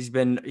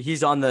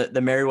 He's on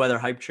the Merryweather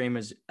hype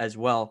train as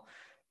well.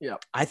 Yeah.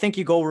 I think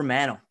you go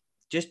Romano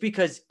just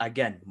because,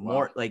 again,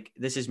 like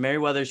this is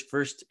Merryweather's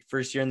first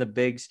year in the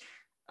bigs.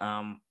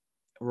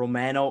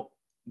 Romano,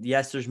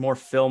 yes, there's more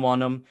film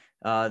on him.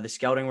 The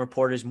scouting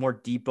report is more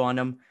deep on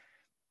him,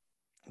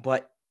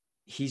 but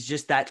he's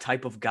just that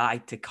type of guy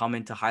to come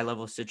into high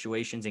level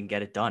situations and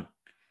get it done.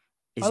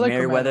 Is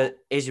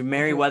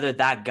Merryweather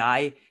that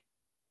guy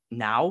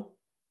now?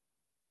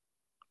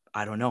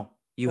 I don't know.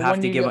 You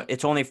have to give him.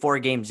 It's only 4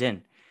 games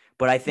in,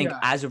 but I think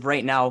as of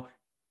right now,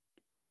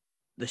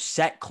 the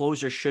set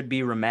closer should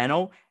be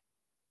Romano,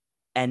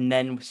 and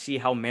then see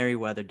how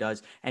Merryweather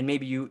does. And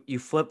maybe you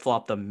flip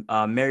flop them.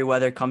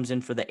 Merryweather comes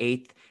in for the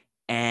 8th,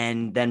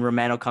 and then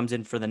Romano comes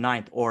in for the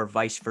 9th, or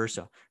vice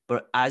versa.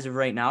 But as of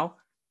right now,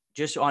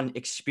 just on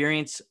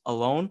experience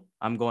alone,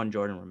 I'm going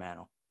Jordan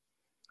Romano.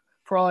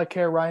 For all I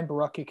care, Ryan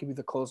Borucki could be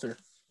the closer.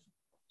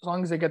 As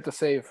long as they get the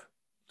save.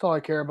 That's all I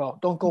care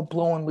about. Don't go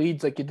blowing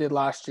leads like you did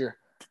last year.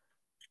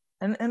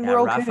 And we're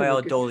okay.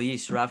 Rafael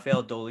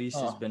Dolis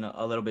has been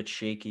a little bit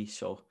shaky.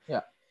 So yeah,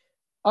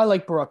 I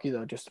like Borucki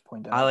though. Just to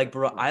point out, I like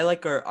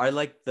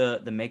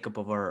the makeup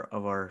of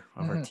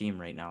our team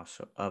right now.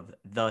 So of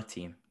the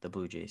team, the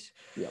Blue Jays.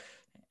 Yep.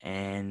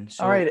 And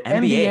so all right,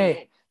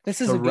 NBA.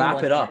 This is to a good wrap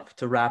one. it up.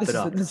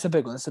 This is a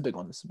big one.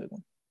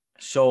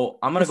 So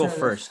I'm gonna go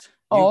first.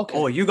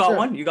 Okay. You got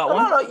one? You got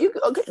one? No.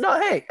 Okay.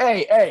 No.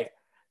 Hey.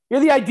 You're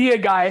the idea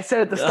guy. I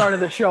said at the start of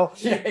the show.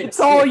 It's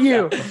all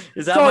you.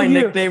 Is that my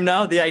nickname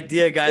now? The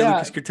idea guy,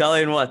 Lucas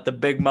Curtelli, and what? The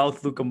big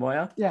mouth Luca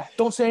Moya? Yeah.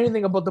 Don't say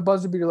anything about the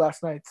buzzer beater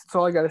last night. That's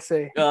all I gotta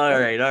say. All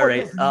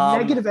right.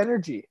 Negative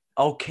energy.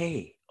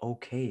 Okay.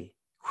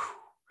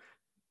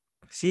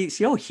 See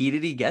how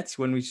heated he gets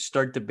when we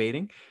start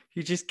debating?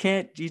 He just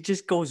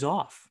goes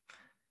off.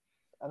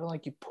 I don't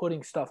like you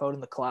putting stuff out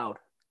in the cloud.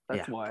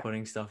 That's why.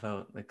 Putting stuff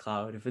out in the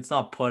cloud. If it's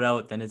not put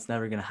out, then it's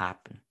never gonna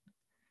happen.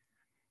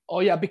 Oh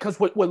yeah, because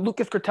what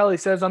Lucas Curtelli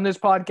says on this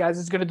podcast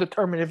is going to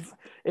determine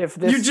if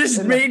this. You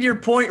just made your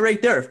point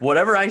right there.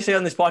 Whatever I say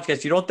on this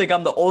podcast, you don't think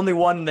I'm the only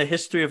one in the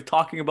history of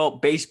talking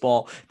about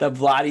baseball that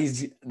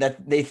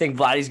they think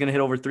Vladdy's going to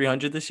hit over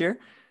 300 this year?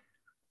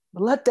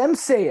 Let them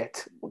say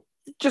it.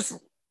 Just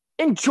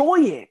enjoy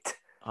it.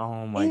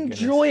 Oh my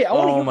goodness. Enjoy it. I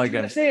want to hear what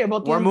you're say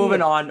about the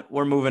NBA.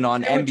 We're moving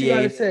on. Say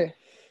NBA.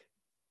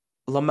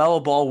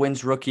 LaMelo Ball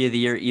wins Rookie of the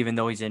Year even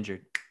though he's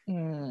injured.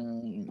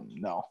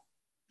 No.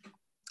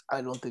 I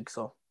don't think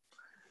so.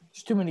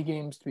 There's too many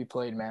games to be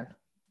played, man.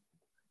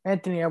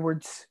 Anthony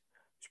Edwards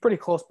is pretty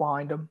close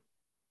behind him.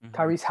 Mm-hmm.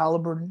 Tyrese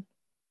Halliburton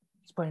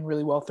is playing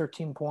really well,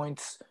 13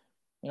 points.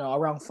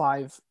 around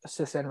 5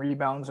 assists and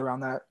rebounds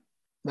around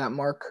that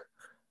mark.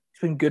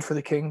 He's been good for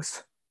the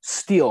Kings.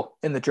 Steal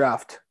in the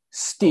draft.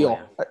 Steal.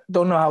 Oh, yeah. I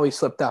don't know how he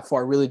slipped that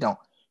far. Really don't.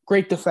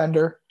 Great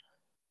defender.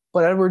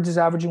 But Edwards is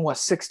averaging,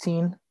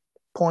 16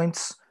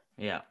 points.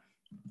 Yeah.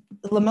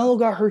 LaMelo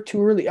got hurt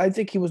too early. I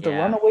think he was the Yeah.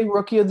 runaway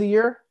rookie of the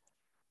year,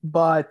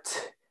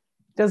 but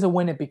doesn't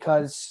win it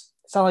because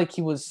it's not like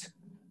he was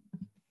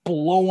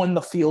blowing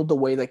the field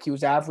away like he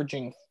was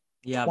averaging.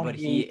 Yeah, but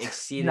he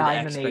exceeded 9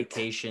 and 8.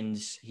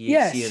 expectations.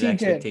 Yes, he did.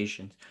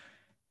 Expectations.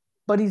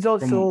 But he's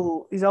out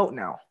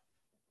now.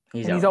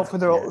 He's out for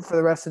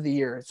the rest of the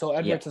year. So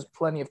Edwards has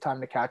plenty of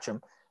time to catch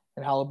him,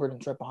 and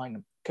Halliburton's right behind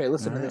him. Okay,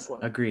 listen to this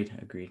one. Agreed.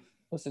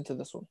 Listen to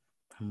this one.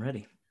 I'm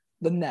ready.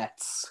 The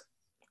Nets.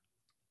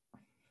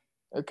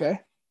 Okay.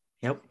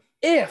 Yep.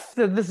 If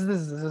this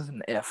is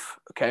an if,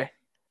 okay?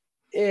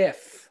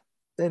 If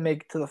they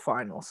make it to the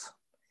finals,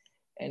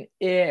 and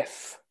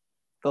if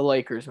the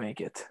Lakers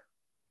make it,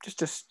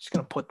 just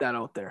gonna put that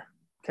out there,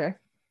 okay?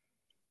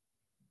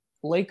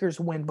 Lakers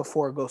win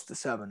before it goes to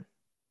 7.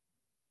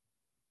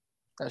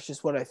 That's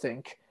just what I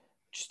think.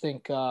 Just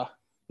think, not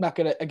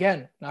gonna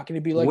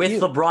be like with you.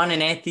 LeBron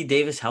and Anthony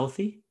Davis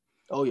healthy.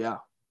 Oh yeah,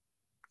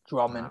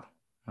 Drummond. Wow.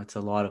 That's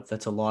a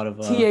lot of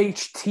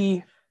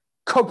THT,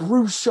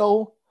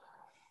 Caruso.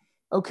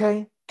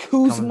 Okay,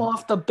 Kuzma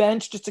off the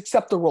bench. Just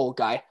accept the role,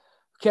 guy.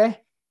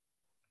 Okay.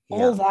 Yeah.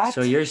 All that.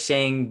 So you're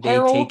saying they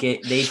Harold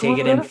take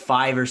it in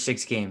 5 or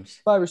 6 games.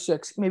 5 or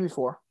 6, maybe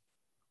 4.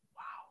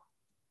 Wow.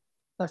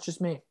 That's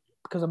just me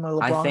because I'm a LeBron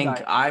guy. I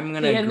think I'm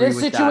gonna agree in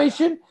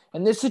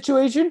this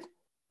situation,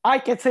 I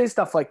can say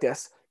stuff like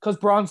this because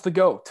Bron's the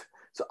GOAT.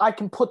 So I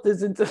can put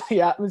this into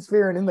the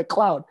atmosphere and in the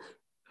cloud.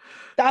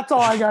 That's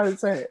all I gotta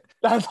say.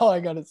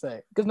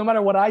 Because no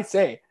matter what I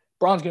say,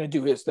 Bron's gonna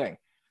do his thing.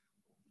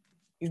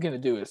 He's gonna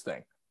do his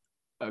thing.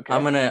 Okay.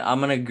 I'm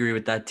gonna agree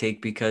with that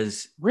take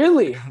because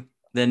really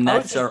the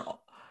Nets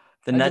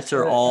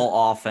are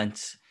all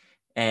offense,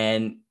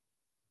 and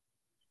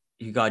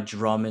you got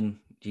Drummond,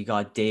 you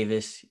got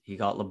Davis, you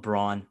got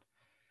LeBron.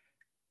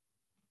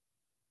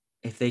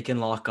 If they can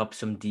lock up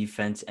some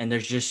defense, and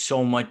there's just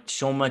so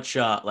much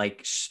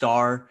like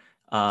star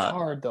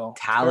hard, though.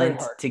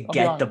 talent to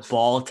get the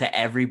ball to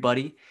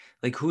everybody.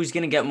 Like, who's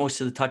going to get most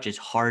of the touches?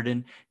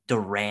 Harden,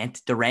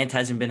 Durant. Durant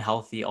hasn't been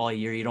healthy all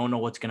year. You don't know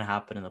what's going to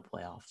happen in the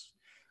playoffs.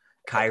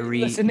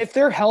 Kyrie. Listen, if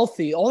they're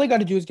healthy, all they got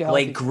to do is get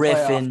healthy. Blake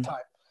Griffin. Time.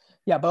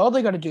 Yeah, but all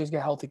they got to do is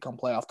get healthy come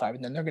playoff time,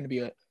 and then they're going to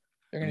be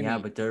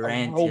but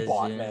Durant a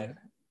robot, man.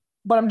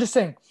 But I'm just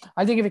saying,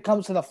 I think if it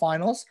comes to the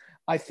finals,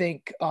 I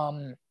think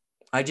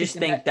I just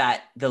think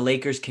that the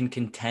Lakers can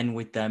contend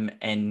with them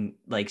and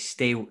like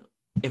stay.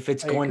 If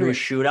it's going to a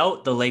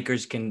shootout, the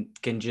Lakers can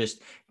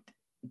just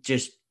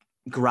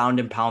ground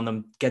and pound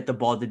them, get the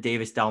ball to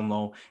Davis down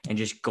low, and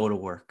just go to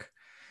work.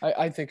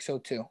 I think so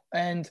too.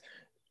 And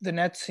the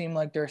Nets seem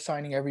like they're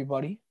signing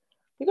everybody.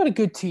 They got a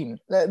good team.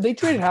 They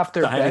traded half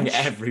their bench.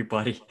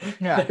 Everybody.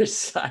 Yeah, they're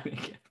signing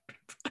everybody.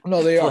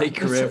 No, they are. Blake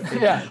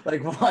Griffin. Yeah,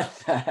 like what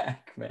the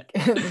heck, man?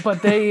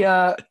 But they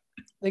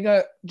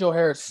got Joe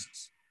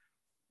Harris,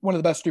 one of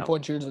the best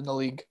 3-point shooters in the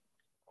league.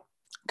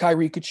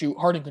 Kyrie could shoot.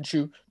 Harden can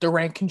shoot.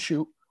 Durant can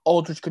shoot.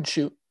 Aldridge can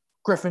shoot.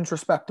 Griffin's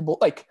respectable.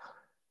 Like,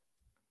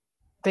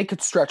 they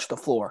could stretch the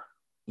floor.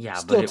 Yeah,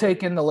 still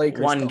taking the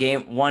Lakers. One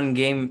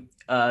game.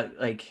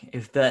 Like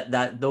if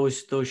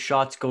those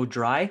shots go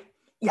dry.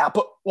 Yeah,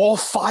 but all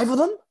 5 of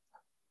them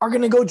are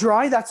gonna go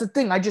dry. That's the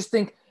thing.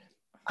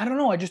 I don't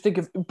know. I just think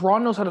if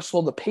Bron knows how to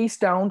slow the pace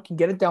down, can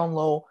get it down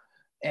low,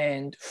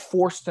 and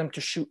force them to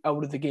shoot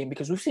out of the game,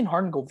 because we've seen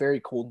Harden go very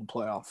cold in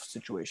playoff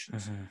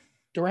situations. Mm-hmm.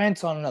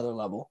 Durant's on another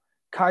level.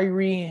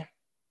 Kyrie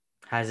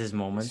has his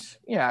moments.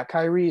 Yeah,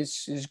 Kyrie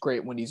is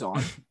great when he's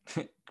on.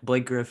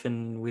 Blake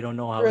Griffin, we don't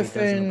know how he does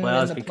in the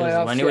playoffs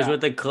because when he was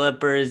with the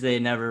Clippers, they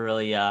never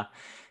really got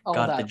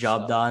the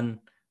job done.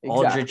 Exactly.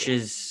 Aldridge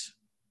is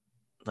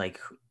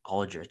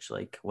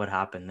like what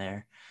happened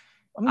there?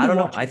 I don't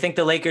know. I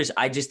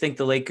just think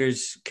the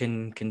Lakers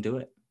can do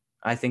it.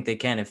 I think they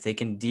can if they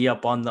can D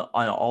up on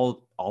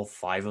all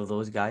 5 of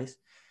those guys.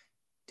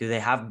 Do they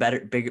have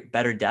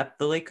better depth,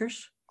 the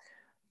Lakers?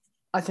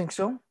 I think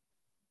so.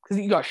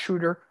 Because you got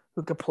Schroeder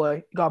who could play.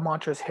 You got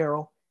Montrezl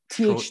Harrell.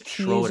 THT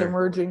is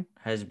emerging.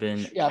 Has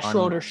been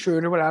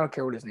Schroeder, but I don't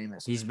care what his name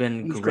is. He's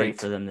been great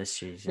for them this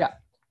season. Yeah.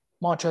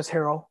 Montrezl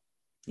Harrell.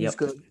 He's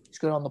good. He's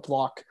good on the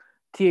block.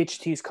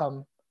 THT's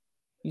come.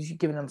 He's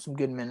giving them some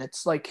good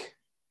minutes. Like,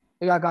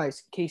 they got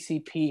guys.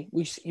 KCP.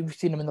 We've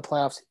seen him in the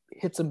playoffs.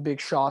 Hit some big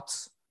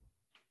shots.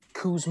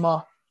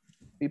 Kuzma.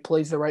 He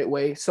plays the right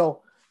way.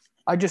 So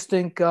I just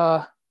think,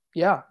 I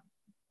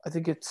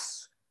think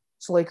it's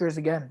Lakers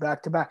again,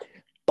 back to back.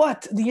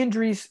 But the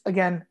injuries,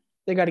 again,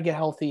 they got to get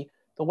healthy.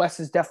 The West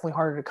is definitely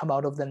harder to come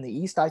out of than the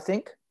East, I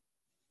think.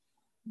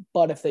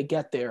 But if they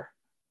get there.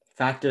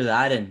 Factor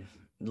that in.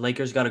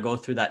 Lakers got to go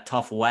through that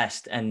tough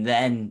West. And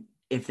then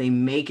if they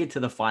make it to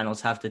the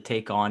finals, have to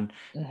take on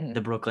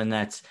the Brooklyn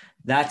Nets.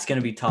 That's going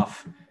to be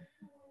tough.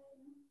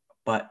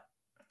 But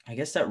I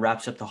guess that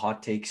wraps up the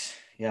hot takes.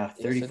 Yeah,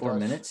 34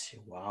 minutes.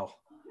 Wow.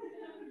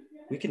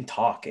 We can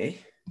talk, eh?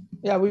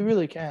 Yeah, we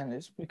really can.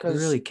 It's We because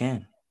really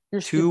can.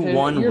 your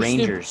 2-1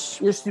 Rangers.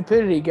 Your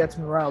stupidity gets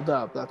me riled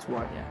up. That's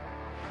why. Yeah.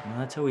 Well,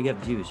 that's how we get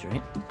views,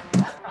 right?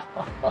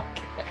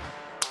 Okay.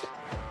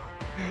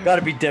 Got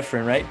to be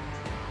different, right?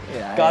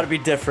 Yeah. Got to be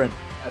different.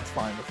 That's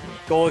fine with me.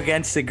 Go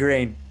against the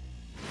grain.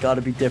 Got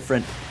to be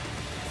different.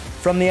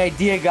 From the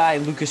idea guy,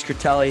 Lucas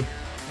Critelli,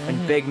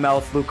 and big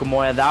mouth Luca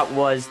Moya, that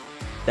was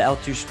the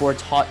L2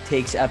 Sports Hot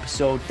Takes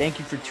episode. Thank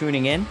you for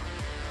tuning in,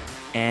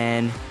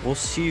 and we'll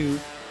see you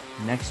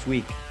next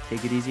week.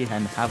 Take it easy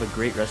and have a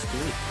great rest of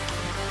the week.